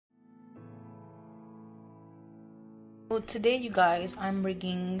So today, you guys, I'm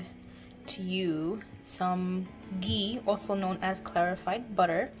bringing to you some ghee, also known as clarified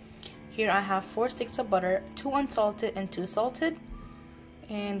butter. Here I have 4 sticks of butter, 2 unsalted and 2 salted,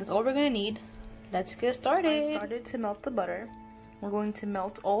 and that's all we're gonna need. Let's get started. I started to melt the butter. We're going to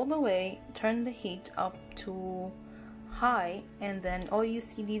melt all the way, turn the heat up to high, and then all you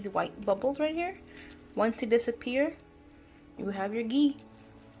see these white bubbles right here. Once they disappear, you have your ghee.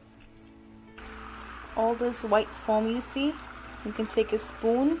 All this white foam you see, you can take a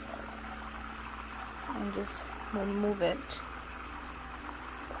spoon and just remove it.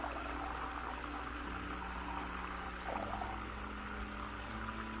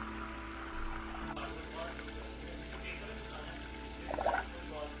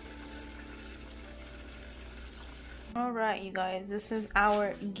 Alright, you guys, this is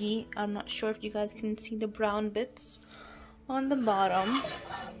our ghee. I'm not sure if you guys can see the brown bits on the bottom,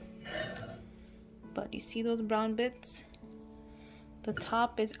 but you see those brown bits? The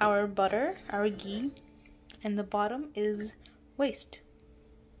top is our butter, our ghee, and the bottom is waste,